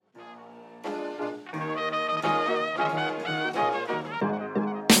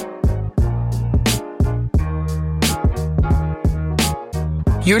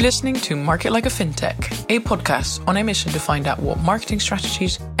You're listening to Market Like a FinTech, a podcast on a mission to find out what marketing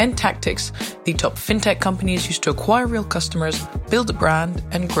strategies and tactics the top FinTech companies use to acquire real customers, build a brand,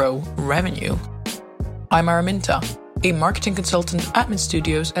 and grow revenue. I'm Araminta, a marketing consultant at Mint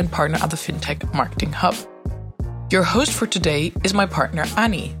Studios and partner at the FinTech Marketing Hub. Your host for today is my partner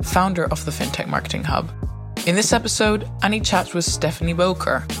Annie, founder of the FinTech Marketing Hub. In this episode, Annie chats with Stephanie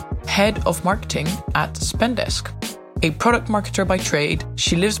Boker, head of marketing at Spendesk. A product marketer by trade,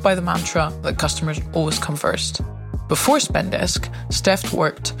 she lives by the mantra that customers always come first. Before Spendesk, Steph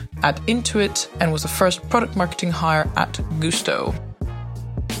worked at Intuit and was the first product marketing hire at Gusto.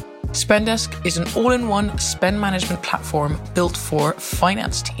 Spendesk is an all-in-one spend management platform built for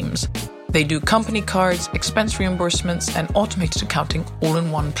finance teams. They do company cards, expense reimbursements, and automated accounting all in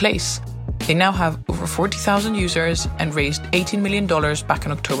one place. They now have over 40,000 users and raised $18 million back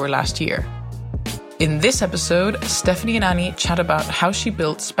in October last year. In this episode, Stephanie and Annie chat about how she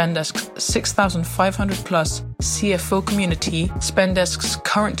built Spendesk's 6,500 plus CFO community, Spendesk's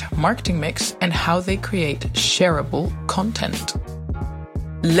current marketing mix, and how they create shareable content.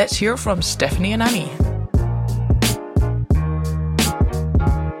 Let's hear from Stephanie and Annie.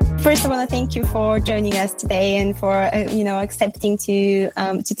 First, I want to thank you for joining us today and for accepting to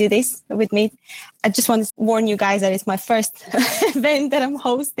do this with me. I just want to warn you guys that it's my first event that I'm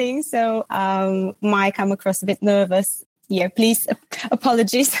hosting, so might come across a bit nervous. Yeah, please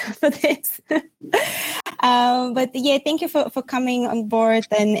apologies for this. But yeah, thank you for coming on board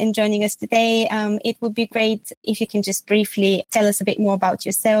and joining us today. It would be great if you can just briefly tell us a bit more about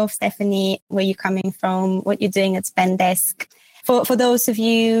yourself, Stephanie, where you're coming from, what you're doing at Spendesk. For those of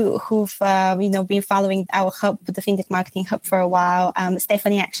you who've been following our hub, the FinTech Marketing Hub, for a while,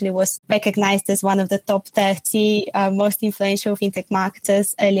 Stephanie actually was recognized as one of the top 30 most influential FinTech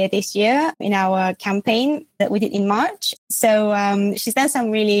marketers earlier this year in our campaign that we did in March. So she's done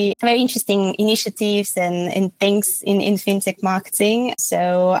some really very interesting initiatives and things in FinTech marketing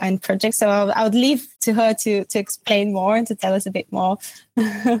and projects. So I would leave to her to explain more and to tell us a bit more.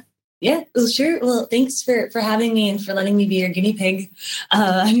 Yeah, well, sure. Well, thanks for having me and for letting me be your guinea pig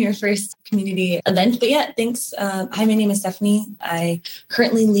on your first community event. But yeah, thanks. Hi, my name is Stephanie. I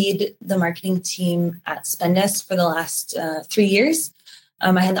currently lead the marketing team at Spendesk for the last 3 years.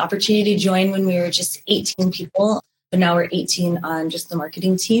 I had the opportunity to join when we were just 18 people, but now we're 18 on just the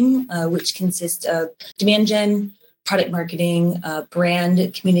marketing team, which consists of demand gen, product marketing,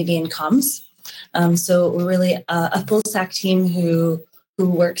 brand, community, and comms. So we're really a full stack team who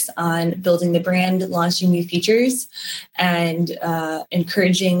works on building the brand, launching new features, and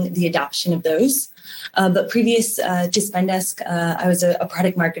encouraging the adoption of those. But previous to Spendesk, I was a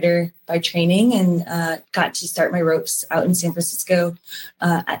product marketer by training and got to start my ropes out in San Francisco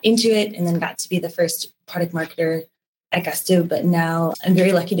at Intuit, and then got to be the first product marketer at Gusto. But now I'm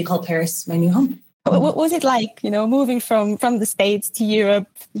very lucky to call Paris my new home. What was it like, moving from the States to Europe,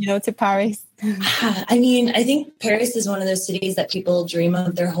 to Paris? I mean, I think Paris is one of those cities that people dream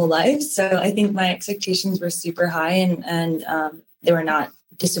of their whole lives. So I think my expectations were super high and they were not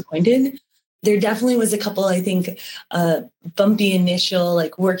disappointed. There definitely was a couple, I think, bumpy initial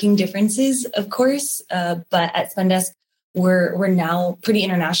working differences, of course. But at Spendesk, we're now pretty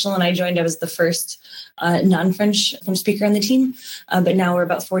international. And I joined, I was the first non-French speaker on the team. But now we're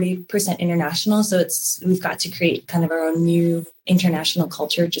about 40% international. So we've got to create kind of our own new international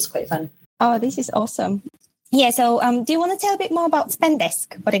culture, which is quite fun. Oh, this is awesome. Yeah, so do you want to tell a bit more about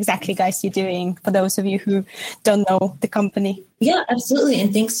Spendesk? What exactly, guys, you're doing for those of you who don't know the company? Yeah, absolutely.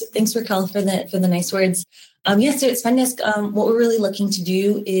 And thanks Raquel for the nice words. So at Spendesk, what we're really looking to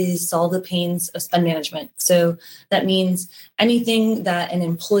do is solve the pains of spend management. So that means anything that an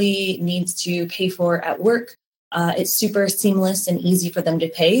employee needs to pay for at work, it's super seamless and easy for them to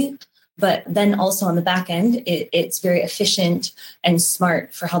pay. But then also on the back end, it's very efficient and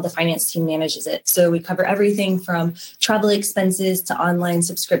smart for how the finance team manages it. So we cover everything from travel expenses to online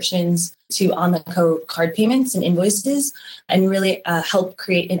subscriptions to on-the-go card payments and invoices, and really help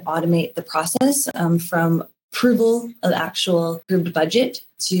create and automate the process from approval of actual approved budget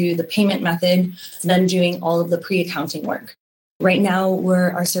to the payment method, then doing all of the pre-accounting work. Right now,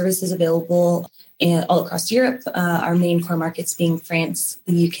 our service is available all across Europe, our main core markets being France,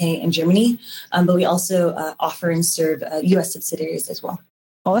 the UK, and Germany. But we also offer and serve US subsidiaries as well.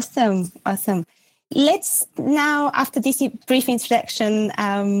 Awesome. Let's now, after this brief introduction,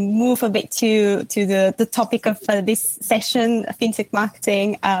 move a bit to the topic of this session, FinTech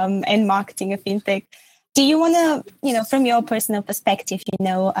marketing and marketing of FinTech. Do you want to, from your personal perspective,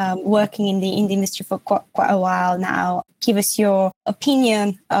 working in the industry for quite a while now, give us your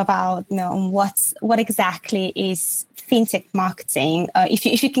opinion about, what exactly is fintech marketing?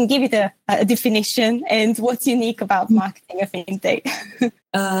 If you can give it a definition, and what's unique about marketing a fintech?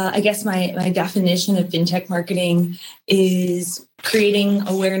 I guess my definition of fintech marketing is creating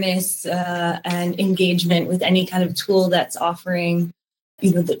awareness and engagement with any kind of tool that's offering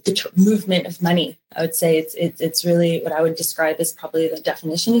the movement of money. I would say it's really what I would describe as probably the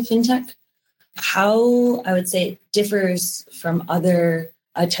definition of fintech. How I would say it differs from other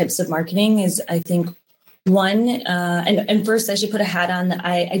types of marketing is, I think, one, and first I should put a hat on that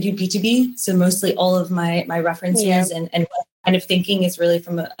I do B2B. So mostly all of my references and kind of thinking is really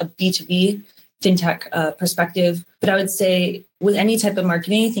from a B2B fintech perspective. But I would say with any type of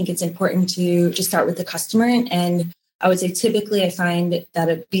marketing, I think it's important to start with the customer. And I would say typically I find that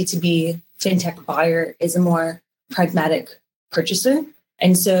a B2B fintech buyer is a more pragmatic purchaser.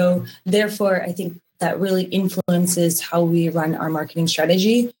 And so therefore, I think that really influences how we run our marketing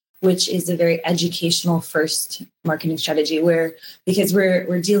strategy, which is a very educational first marketing strategy because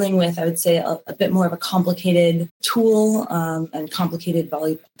we're dealing with, I would say, a bit more of a complicated tool and complicated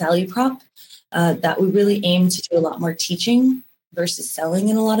value prop that we really aim to do a lot more teaching versus selling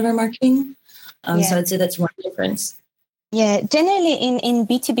in a lot of our marketing. So I'd say that's one difference. Yeah, generally in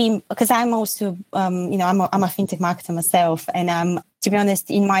B2B, because I'm also, I'm a fintech marketer myself. And to be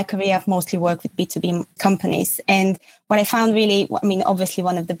honest, in my career, I've mostly worked with B2B companies. And what I found really, obviously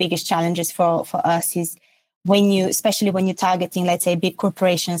one of the biggest challenges for us is especially when you're targeting, let's say, big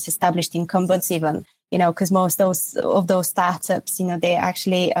corporations, established incumbents even, because most of those startups, they're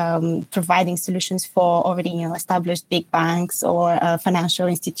actually providing solutions for already, established big banks or financial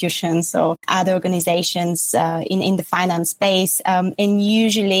institutions or other organizations in the finance space. And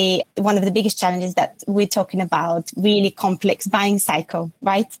usually one of the biggest challenges that we're talking about, really complex buying cycle,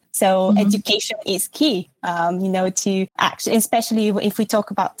 right? So education is key, to actually, especially if we talk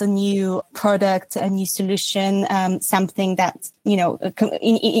about the new product, a new solution, something that,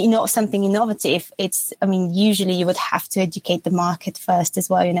 something innovative. Usually you would have to educate the market first as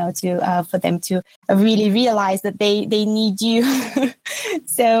well, for them to really realize that they need you.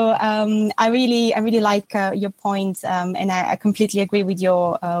 So I really like your point, and I completely agree with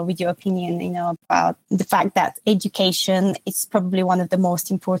your opinion, about the fact that education is probably one of the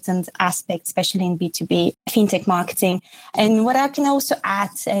most important aspects, especially in B2B fintech marketing. And what I can also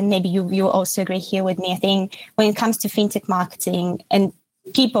add, and maybe you also agree here with me, I think when it comes to fintech marketing, and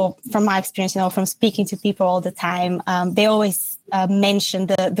people, from my experience, from speaking to people all the time, they always mention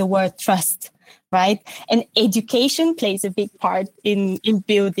the word trust, right? And education plays a big part in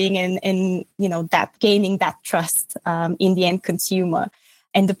building and that gaining that trust in the end consumer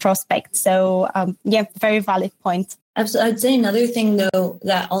and the prospect. So very valid point. Absolutely. I'd say another thing, though,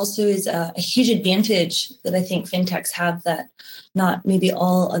 that also is a huge advantage that I think fintechs have that not maybe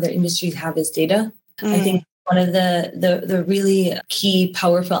all other industries have is data. I think one of the really key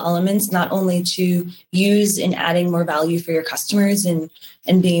powerful elements, not only to use in adding more value for your customers and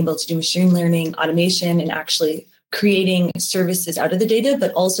being able to do machine learning, automation, and actually creating services out of the data,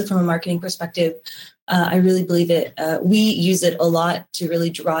 but also from a marketing perspective, I really believe it. We use it a lot to really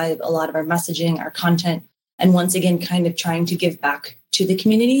drive a lot of our messaging, our content, and once again, kind of trying to give back to the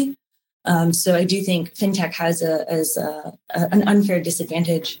community. So I do think fintech has an unfair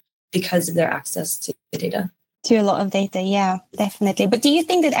disadvantage because of their access to the data. To a lot of data, yeah, definitely. But do you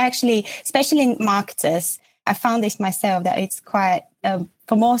think that actually, especially in marketers, I found this myself, that it's quite,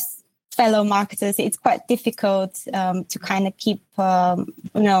 for most fellow marketers, it's quite difficult to kind of keep,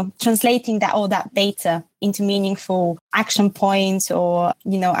 translating all that data into meaningful action points, or,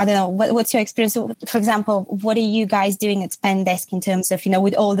 I don't know, what's your experience? For example, what are you guys doing at Spendesk in terms of,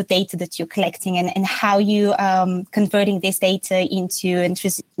 with all the data that you're collecting, and how you converting this data into, and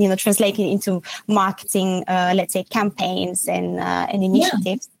translating it into marketing, let's say, campaigns and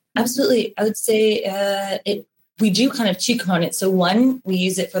initiatives? Yeah, absolutely. I would say we do kind of two components. So one, we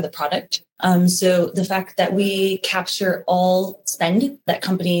use it for the product. So the fact that we capture all spend that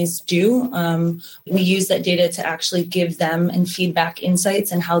companies do, we use that data to actually give them and feedback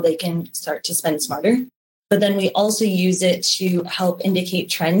insights and how they can start to spend smarter. But then we also use it to help indicate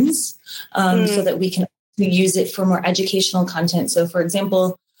trends so that we can use it for more educational content. So for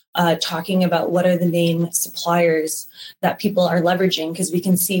example, talking about what are the main suppliers that people are leveraging, because we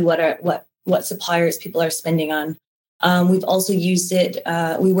can see what suppliers people are spending on. We've also used it.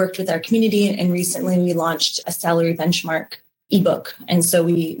 We worked with our community, and recently we launched a salary benchmark ebook. And so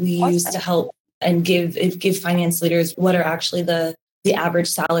we use to help and give finance leaders what are actually the average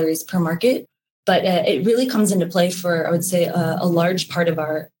salaries per market. But it really comes into play for, I would say, a large part of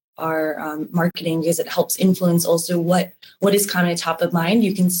our marketing, because it helps influence also what is kind of top of mind.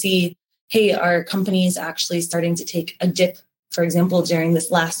 You can see, hey, our company is actually starting to take a dip. For example, during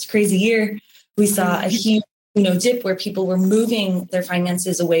this last crazy year, we saw a huge dip where people were moving their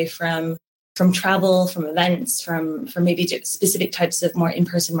finances away from travel, from events, from maybe specific types of more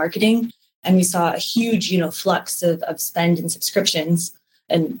in-person marketing. And we saw a huge, flux of spend and subscriptions.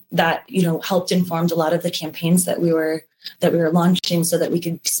 And that, helped inform a lot of the campaigns that we were launching, so that we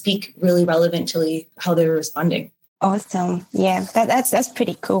could speak really relevantly how they were responding. Awesome. Yeah, that's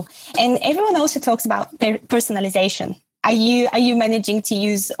pretty cool. And everyone also talks about personalization. Are you managing to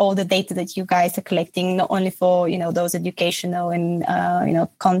use all the data that you guys are collecting, not only for those educational and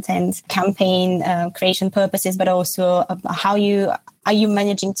content campaign creation purposes, but also how are you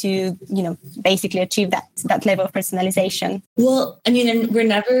managing to basically achieve that level of personalization? Well, I mean, and we're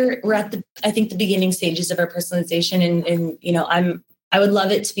at the beginning stages of our personalization, and I would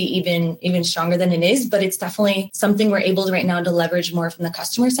love it to be even stronger than it is, but it's definitely something we're able to right now to leverage more from the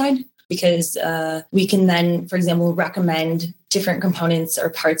customer side. Because we can then, for example, recommend different components or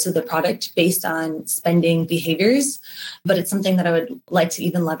parts of the product based on spending behaviors. But it's something that I would like to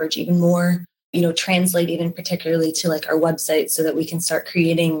even leverage even more, translate even particularly to like our website, so that we can start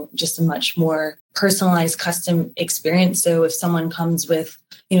creating just a much more personalized custom experience. So if someone comes with,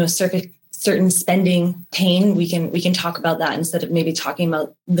 certain spending pain, we can talk about that instead of maybe talking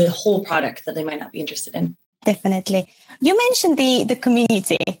about the whole product that they might not be interested in. Definitely. You mentioned the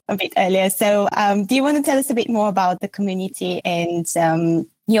community a bit earlier. So do you want to tell us a bit more about the community and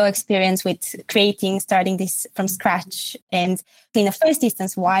your experience with starting this from scratch? And in the first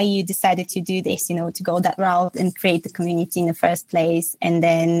instance, why you decided to do this, to go that route and create the community in the first place? And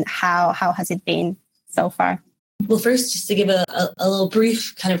then how has it been so far? Well, first, just to give a little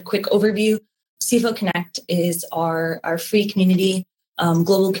brief kind of quick overview, CFO Connect is our free community.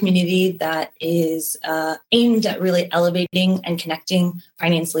 Global community that is aimed at really elevating and connecting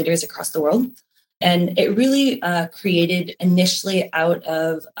finance leaders across the world. And it really created initially out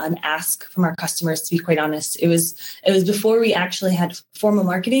of an ask from our customers, to be quite honest. It was before we actually had formal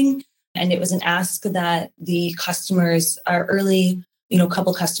marketing, and it was an ask that the customers, our early,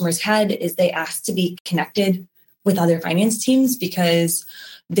 couple customers had, is they asked to be connected with other finance teams, because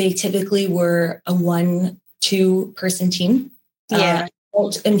they typically were a 1-2 person team. Yeah.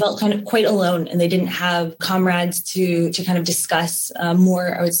 And felt kind of quite alone, and they didn't have comrades to kind of discuss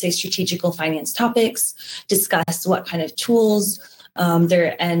more, I would say, strategical finance topics, discuss what kind of tools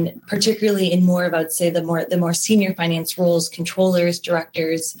there, and particularly in more of, I would say, the more senior finance roles, controllers,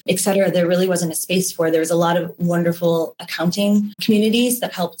 directors, et cetera. There really wasn't a space for. There was a lot of wonderful accounting communities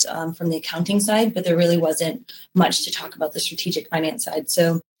that helped from the accounting side, but there really wasn't much to talk about the strategic finance side.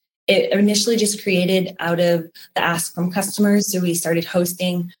 So it initially just created out of the ask from customers. So we started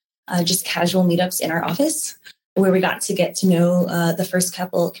hosting just casual meetups in our office, where we got to know the first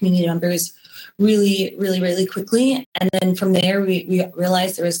couple community members really, really, really quickly. And then from there, we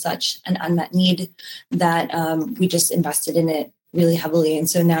realized there was such an unmet need that we just invested in it really heavily. And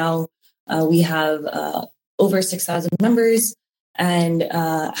so now we have over 6,000 members, and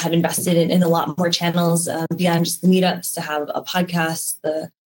have invested in a lot more channels beyond just the meetups, to have a podcast,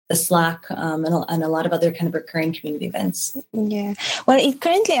 the Slack, and a lot of other kind of recurring community events. Yeah. Well,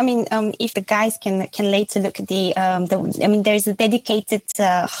 currently, if the guys can later look at there's a dedicated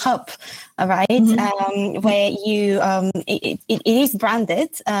hub, right? Mm-hmm. Where you, it is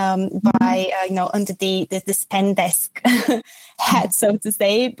branded by, under the spend desk hat, so to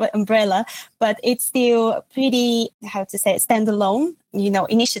say, but umbrella, but it's still pretty, standalone,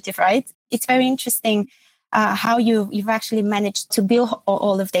 initiative, right? It's very interesting. How you've actually managed to build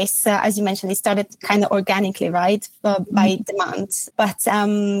all of this. As you mentioned, it started kind of organically, right, by demand. But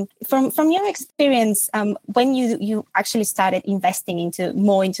from your experience, when you actually started investing into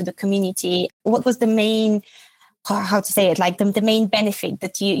the community, what was the main, the main benefit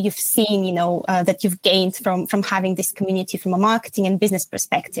that you've seen, that you've gained from having this community from a marketing and business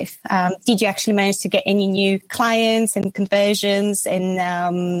perspective? Did you actually manage to get any new clients and conversions?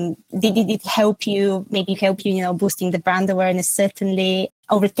 And did it help you boosting the brand awareness, certainly,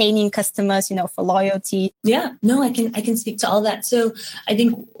 or retaining customers, for loyalty? Yeah, no, I can speak to all that. So I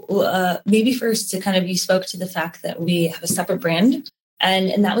think maybe first to kind of, you spoke to the fact that we have a separate brand.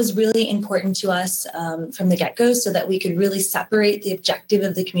 And that was really important to us from the get-go, so that we could really separate the objective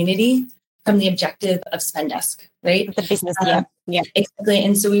of the community from the objective of Spendesk, right? The business, yeah. Exactly.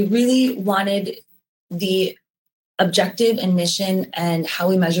 And so we really wanted the objective and mission, and how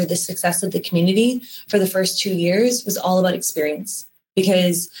we measure the success of the community for the first 2 years was all about experience.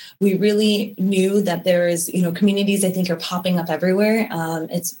 because we really knew that there is, communities I think are popping up everywhere.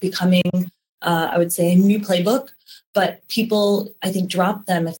 It's becoming, I would say, a new playbook, but people, I think, drop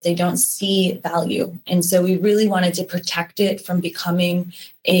them if they don't see value. And so we really wanted to protect it from becoming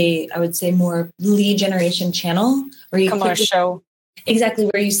I would say, more lead generation channel where you commercial. Exactly,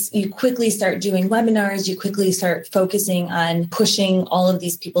 where you quickly start doing webinars, you quickly start focusing on pushing all of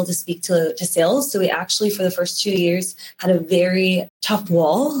these people to speak to sales. So we actually, for the first 2 years, had a very tough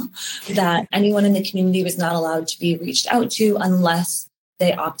wall that anyone in the community was not allowed to be reached out to unless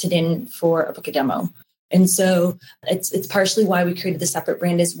they opted in for a book a demo. And so it's partially why we created the separate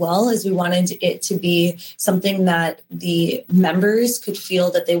brand as well, as we wanted it to be something that the members could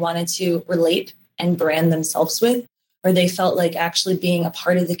feel that they wanted to relate and brand themselves with, or they felt like actually being a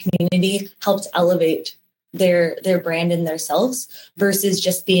part of the community helped elevate their brand and themselves versus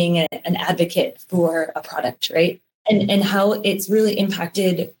just being an advocate for a product, right? And how it's really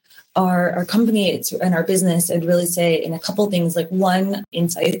impacted our company and our business, I'd really say in a couple of things. Like, one,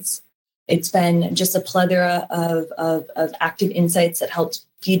 insights. It's been just a plethora of active insights that helped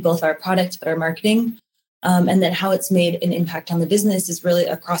feed both our product but our marketing. And then how it's made an impact on the business is really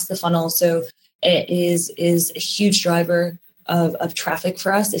across the funnel. So it is a huge driver of traffic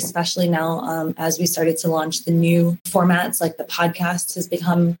for us, especially now as we started to launch the new formats. Like the podcast has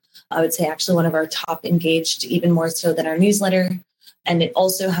become, I would say, actually one of our top engaged, even more so than our newsletter. And it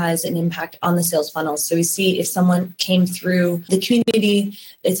also has an impact on the sales funnel. So we see if someone came through the community,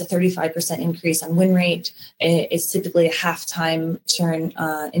 it's a 35% increase on win rate. It's typically a half-time turn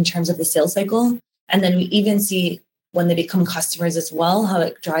in terms of the sales cycle. And then we even see when they become customers as well, how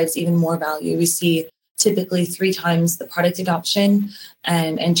it drives even more value. We see typically 3 times the product adoption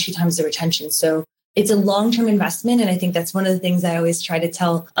and 2 times the retention. So it's a long-term investment. And I think that's one of the things I always try to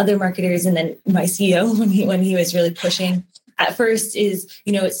tell other marketers. And then my CEO, when he was really pushing at first, is,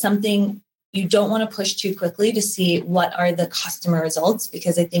 it's something you don't want to push too quickly to see what are the customer results,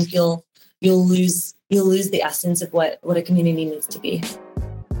 because I think you'll lose the essence of what a community needs to be.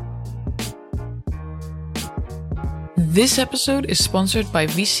 This episode is sponsored by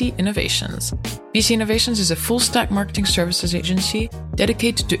VC Innovations. VC Innovations is a full-stack marketing services agency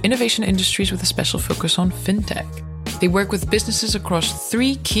dedicated to innovation industries with a special focus on fintech. They work with businesses across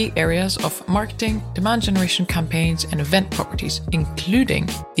 3 key areas of marketing, demand generation campaigns, and event properties, including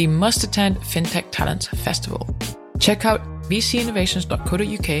the must-attend FinTech Talent Festival. Check out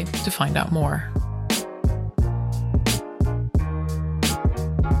vcinnovations.co.uk to find out more.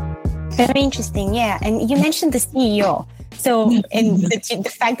 Very interesting, yeah. And you mentioned the CEO. So, and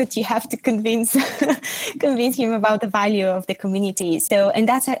the fact that you have to convince him about the value of the community. So, and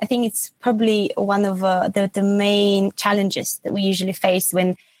that's, I think it's probably one of the main challenges that we usually face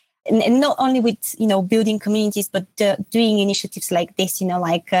when, and not only with, building communities, but doing initiatives like this,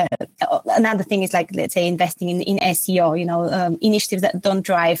 another thing is like, let's say, investing in SEO, initiatives that don't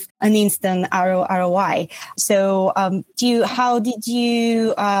drive an instant ROI. So how did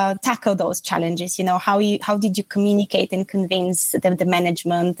you tackle those challenges? How did you communicate and convince the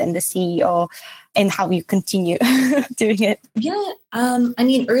management and the CEO, and how you continue doing it? Yeah.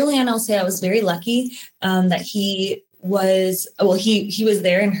 Early on, I'll say I was very lucky that he was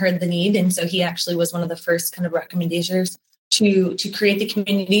there and heard the need. And so he actually was one of the first kind of recommendations to create the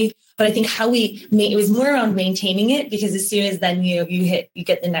community. But I think it was more around maintaining it, because as soon as then you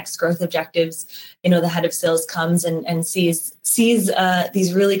get the next growth objectives, the head of sales comes and sees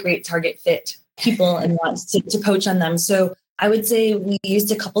these really great target fit people and wants to poach on them. So I would say we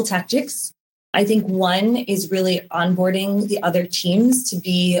used a couple tactics. I think one is really onboarding the other teams to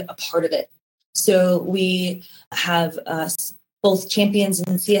be a part of it. So we have both champions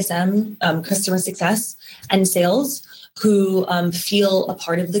in CSM, customer success, and sales who feel a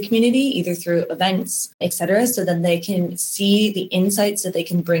part of the community, either through events, et cetera, so that they can see the insights that they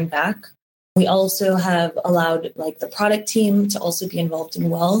can bring back. We also have allowed the product team to also be involved in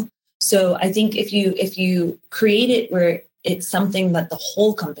well. So I think if you create it where it's something that the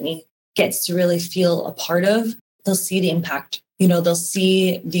whole company gets to really feel a part of, they'll see the impact. They'll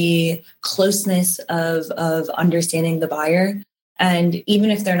see the closeness of understanding the buyer. And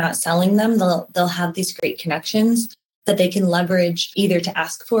even if they're not selling them, they'll have these great connections that they can leverage, either to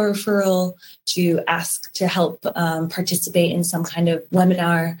ask for a referral, to ask to help participate in some kind of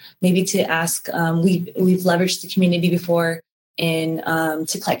webinar, maybe to ask. We've leveraged the community before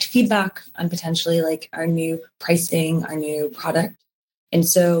to collect feedback on potentially our new pricing, our new product. And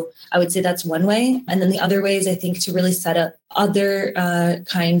so I would say that's one way. And then the other way is, I think, to really set up other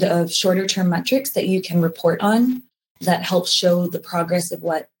kind of shorter term metrics that you can report on that help show the progress of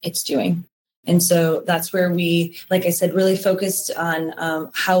what it's doing. And so that's where we, like I said, really focused on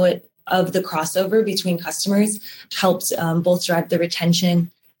how of the crossover between customers helped both drive the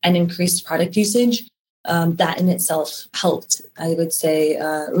retention and increased product usage. That in itself helped, I would say,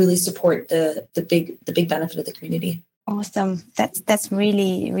 really support the big benefit of the community. Awesome. That's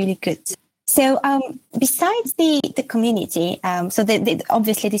really, really good. So besides the community, so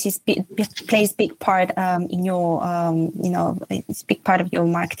obviously this plays big part in your, it's a big part of your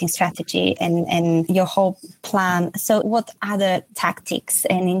marketing strategy and your whole plan. So what other tactics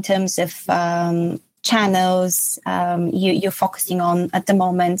and in terms of channels you're focusing on at the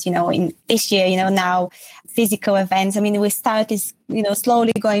moment, in this year, now physical events. I mean, we started,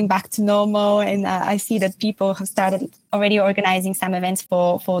 slowly going back to normal, and I see that people have started already organizing some events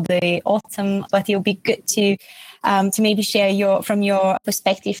for the autumn. But it'll be good to maybe share from your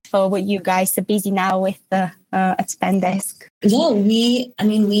perspective for what you guys are busy now with at Spendesk. Yeah,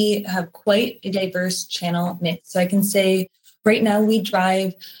 we have quite a diverse channel mix. So I can say right now we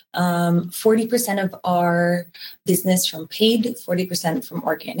drive 40% of our business from paid, 40% from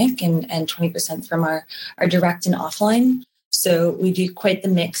organic, and 20% from our direct and offline. So we do quite the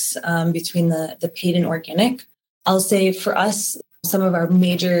mix between the paid and organic. I'll say for us, some of our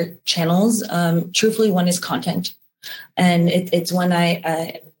major channels, truthfully, one is content. And it's one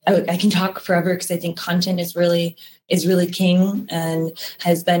I can talk forever because I think content is really king and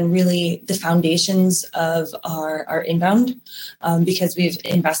has been really the foundations of our inbound because we've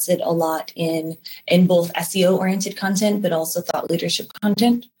invested a lot in both SEO oriented content, but also thought leadership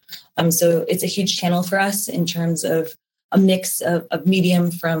content. So it's a huge channel for us in terms of a mix of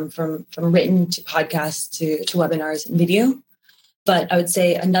medium from written to podcasts to webinars and video. But I would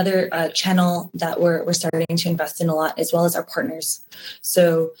say another channel that we're starting to invest in a lot, as well as our partners.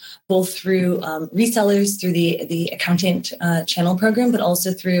 So both through resellers, through the accountant channel program, but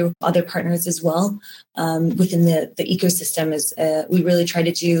also through other partners as well within the ecosystem. Is we really try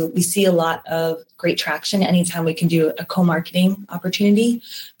to do. We see a lot of great traction anytime we can do a co-marketing opportunity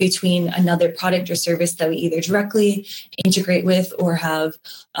between another product or service that we either directly integrate with or have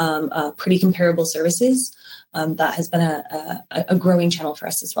pretty comparable services. That has been a growing channel for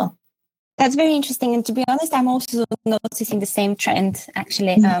us as well. That's very interesting. And to be honest, I'm also noticing the same trend,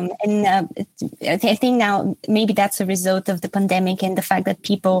 actually. I think now maybe that's a result of the pandemic and the fact that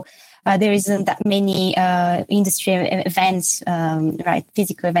people, there isn't that many industry events, right?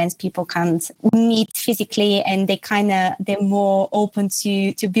 Physical events, people can't meet physically, and they're more open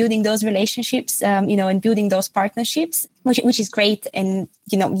to building those relationships, and building those partnerships, which is great. And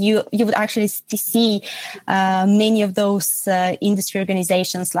you would actually see many of those industry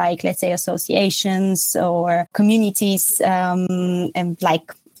organizations, like let's say associations or communities, and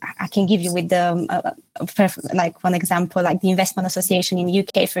like I can give you with the like one example, like the Investment Association in the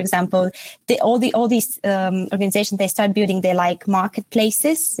UK, for example. All these organizations, they start building their like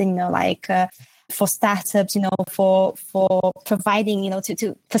marketplaces, for startups, for providing,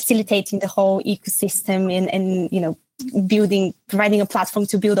 to facilitating the whole ecosystem and providing a platform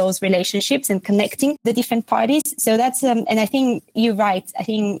to build those relationships and connecting the different parties. So that's and I think you're right. I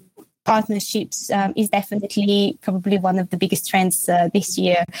think partnerships is definitely probably one of the biggest trends this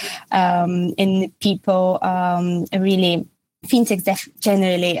year, and people really fintechs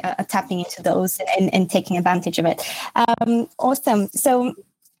generally are tapping into those and taking advantage of it. Awesome. So.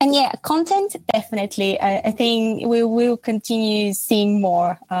 And yeah, content, definitely. I think we will continue seeing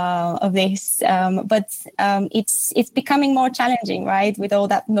more of this. But it's becoming more challenging, right? With all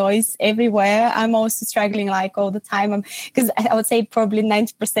that noise everywhere. I'm also struggling like all the time. Because I would say probably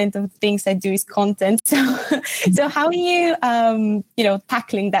 90% of the things I do is content. So how are you,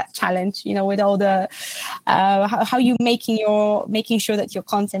 tackling that challenge, with all the, how are you making sure that your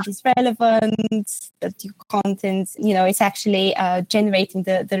content is relevant, that your content, is actually generating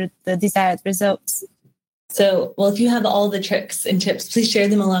the desired results? So, well, if you have all the tricks and tips, please share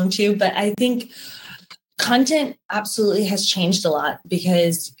them along too. But I think content absolutely has changed a lot,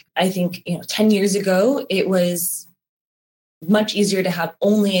 because I think, 10 years ago, it was much easier to have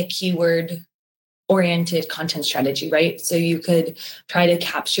only a keyword oriented content strategy, right? So you could try to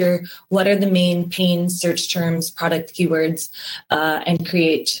capture what are the main pain search terms, product keywords, and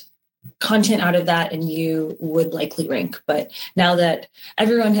create content out of that, and you would likely rank. But now that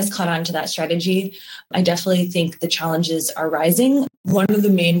everyone has caught on to that strategy, I definitely think the challenges are rising. One of the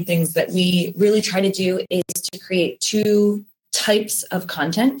main things that we really try to do is to create two types of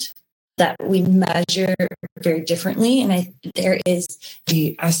content that we measure very differently. And there is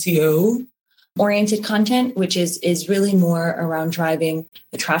the SEO oriented content, which is really more around driving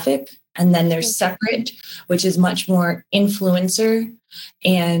the traffic And then there's separate, which is much more influencer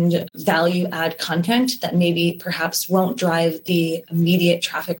and value add content that maybe perhaps won't drive the immediate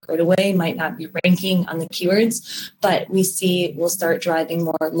traffic right away, might not be ranking on the keywords, but we see will start driving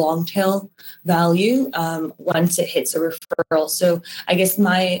more long tail value once it hits a referral. So I guess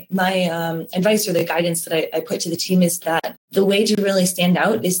my advice or the guidance that I put to the team is that the way to really stand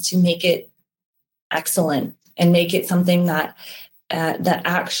out is to make it excellent and make it something that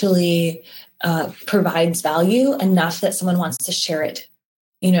actually provides value enough that someone wants to share it.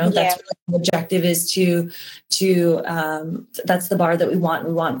 That's what the objective is to that's the bar that we want.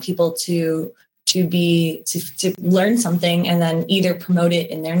 We want people to learn something and then either promote it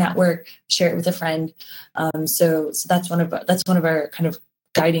in their network, share it with a friend. So that's one of our kind of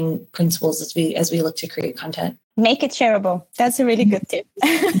guiding principles as we look to create content. Make it shareable. That's a really good tip.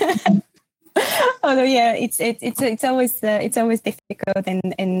 Although it's always difficult,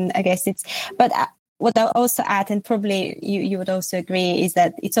 and I guess but what I'll also add, and probably you would also agree, is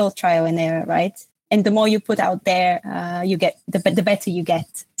that it's all trial and error, right? And the more you put out there, you get the better you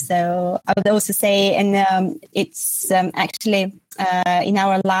get. So I would also say, and it's actually in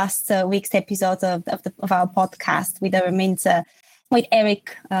our last week's episode of our podcast with with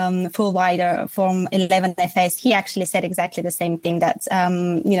Eric Fullwider from 11FS, he actually said exactly the same thing, that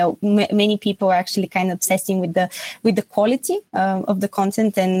many people are actually kind of obsessing with the quality of the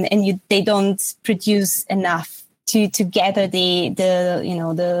content, and they don't produce enough to gather the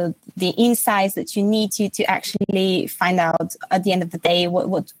insights that you need to actually find out at the end of the day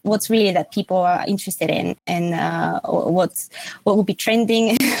what's really that people are interested in, and what will be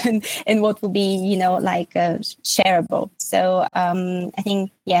trending and what will be shareable. So I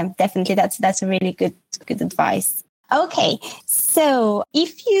think definitely that's a really good advice. Okay, so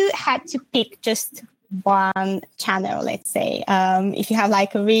if you had to pick just one channel, let's say, if you have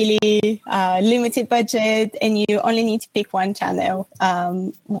like a really limited budget and you only need to pick one channel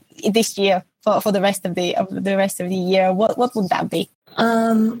this year for the rest of the year, what would that be? I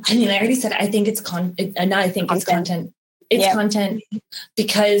already said I think it's content. It's content,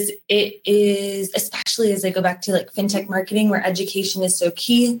 because it is, especially as I go back to like fintech marketing where education is so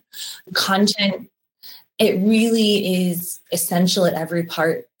key. Content, it really is essential at every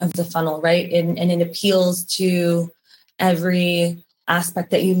part of the funnel, right? And it appeals to every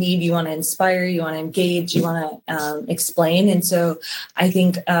aspect that you need. You want to inspire, you want to engage, you want to explain. And so I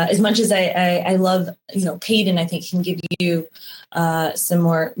think as much as I love, paid, and I think can give you some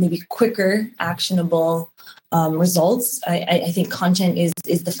more maybe quicker, actionable results, I think content is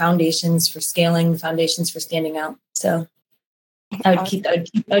the foundations for scaling, the foundations for standing out. So I would keep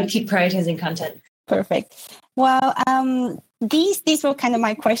prioritizing content. Perfect. Well, these were kind of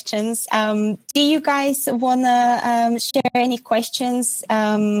my questions. Do you guys want to share any questions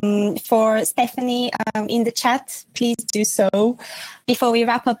for Stephanie in the chat? Please do so before we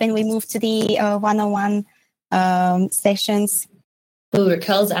wrap up and we move to the one-on-one sessions. Oh,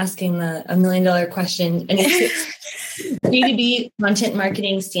 Raquel's asking the $1 million question. And it's B2B content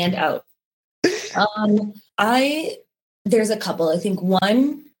marketing stand out. There's a couple. I think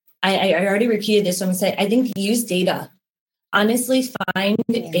one, I already repeated this, so I'm going to say, I think use data. Honestly, find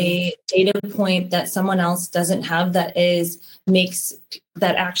a data point that someone else doesn't have that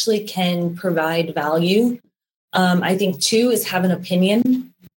actually can provide value. I think two is have an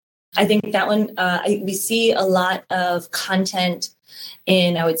opinion. I think that one, we see a lot of content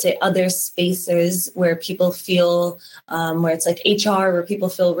in, I would say, other spaces where people feel, where it's like HR, where people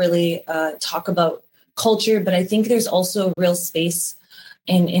feel really talk about culture. But I think there's also real space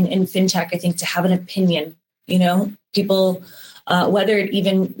in fintech, I think, to have an opinion. People, whether it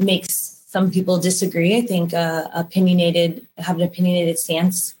even makes some people disagree, I think having an opinionated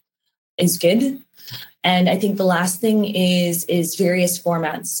stance is good. And I think the last thing is various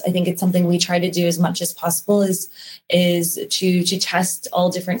formats. I think it's something we try to do as much as possible is to test all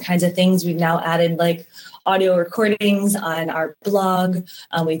different kinds of things. We've now added like audio recordings on our blog.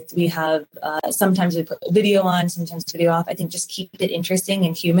 We have sometimes we put video on, sometimes video off. I think just keep it interesting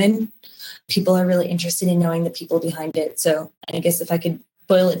and human. People are really interested in knowing the people behind it. So I guess if I could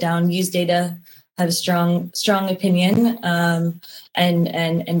boil it down, use data, have a strong opinion,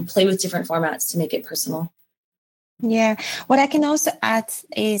 and play with different formats to make it personal. Yeah. What I can also add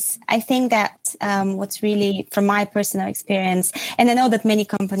is I think that what's really, from my personal experience, and I know that many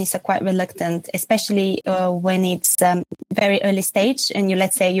companies are quite reluctant, especially when it's very early stage and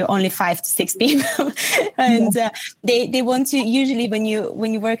let's say you're only 5 to 6 people and they want to, usually when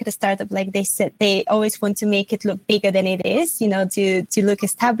you work at a startup, like they said, they always want to make it look bigger than it is, to look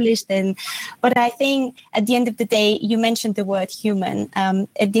established. But I think at the end of the day, you mentioned the word human.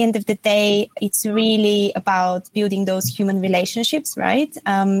 At the end of the day, it's really about building those human relationships, right?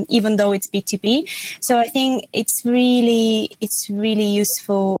 Even though it's B2B. So I think it's really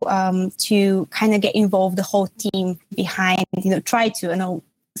useful to kind of get involved, the whole team behind, try to, I know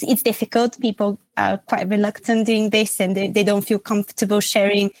it's difficult. People are quite reluctant doing this and they don't feel comfortable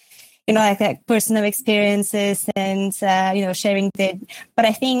sharing, like personal experiences and, sharing but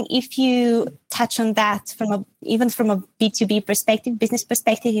I think if you touch on that even from a B2B perspective, business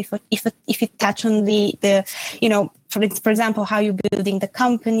perspective, if you touch on the for example, how you're building the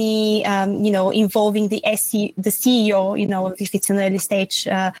company, involving the CEO, if it's an early stage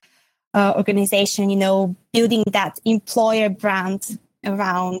organization, building that employer brand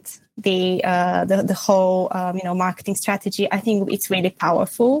around the whole marketing strategy, I think it's really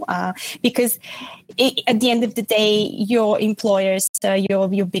powerful because at the end of the day, your employers are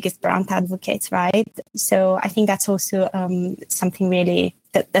your biggest brand advocates, right? So I think that's also something really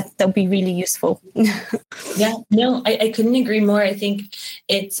that'll be really useful. Yeah, no, I couldn't agree more. I think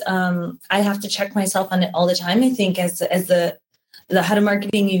it's I have to check myself on it all the time. I think as the head of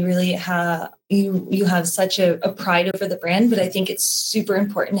marketing, you really have you have such a pride over the brand, but I think it's super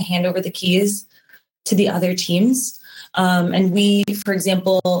important to hand over the keys to the other teams. And we, for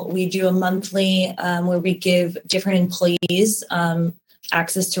example, we do a monthly where we give different employees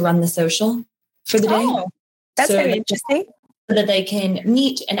access to run the social for the day. Oh, that's very interesting. So that they can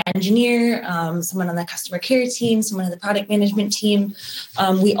meet an engineer, someone on the customer care team, someone on the product management team.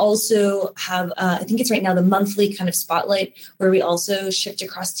 We also have, I think it's right now, the monthly kind of spotlight where we also shift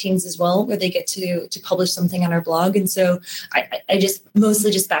across teams as well, where they get to publish something on our blog. And so I just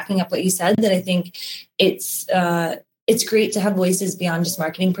mostly just backing up what you said, that I think it's great to have voices beyond just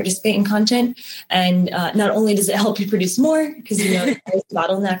marketing participate in content. And not only does it help you produce more, because it's a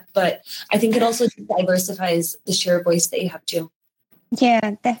bottleneck, but I think it also diversifies the share voice that you have too.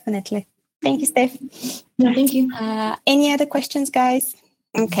 Yeah, definitely. Thank you, Steph. No, thank you. Any other questions, guys?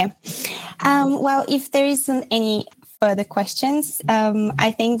 Okay. Well, if there isn't any further questions,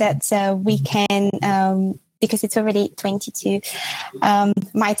 I think that we can... because it's already 22.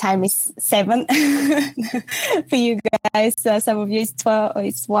 My time is 7 for you guys. Some of you it's 12 or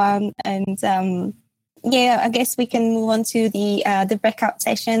it's 1. And I guess we can move on to the breakout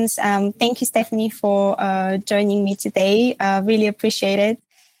sessions. Thank you, Stephanie, for joining me today. Really appreciate it.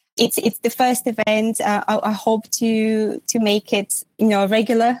 It's the first event. I hope to make it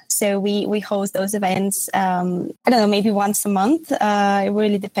regular. So we host those events. I don't know, maybe once a month. It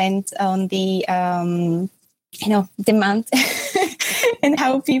really depends on the demand and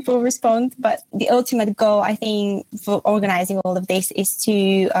how people respond. But the ultimate goal, I think, for organizing all of this is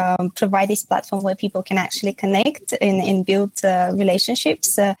to provide this platform where people can actually connect and build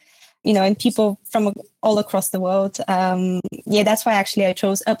relationships, and people from all across the world. That's why actually I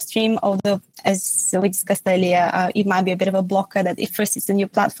chose Upstream, although as we discussed earlier, it might be a bit of a blocker that if first it's a new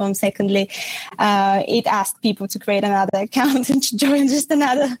platform, secondly, it asks people to create another account and to join just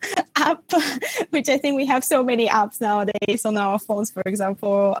another app, which I think we have so many apps nowadays on our phones, for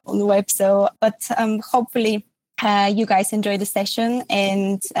example, on the web. So, but hopefully you guys enjoy the session,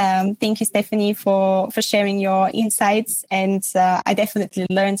 and thank you, Stephanie, for sharing your insights. And I definitely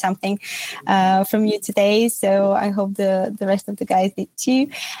learned something from you today. So I hope the rest of the guys did too.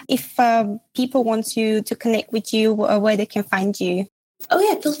 If people want to connect with you, where they can find you? Oh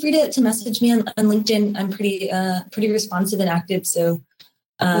yeah, feel free to message me on LinkedIn. I'm pretty responsive and active. So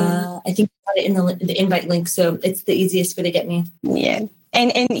I think I got it in the invite link. So it's the easiest way to get me. Yeah,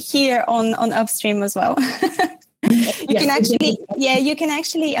 and here on Upstream as well. You can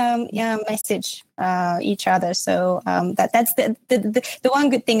actually message each other. So that's the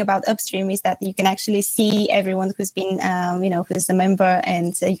one good thing about Upstream is that you can actually see everyone who's been who's a member,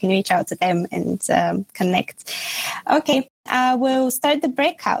 and you can reach out to them and connect. Okay, we'll start the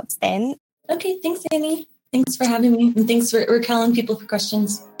breakouts then. Okay, thanks, Amy. Thanks for having me, and thanks for calling people for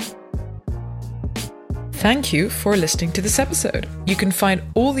questions. Thank you for listening to this episode. You can find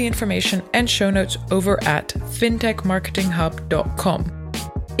all the information and show notes over at fintechmarketinghub.com.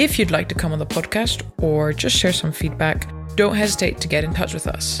 If you'd like to come on the podcast or just share some feedback, don't hesitate to get in touch with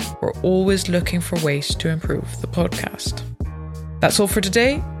us. We're always looking for ways to improve the podcast. That's all for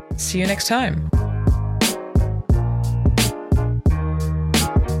today. See you next time.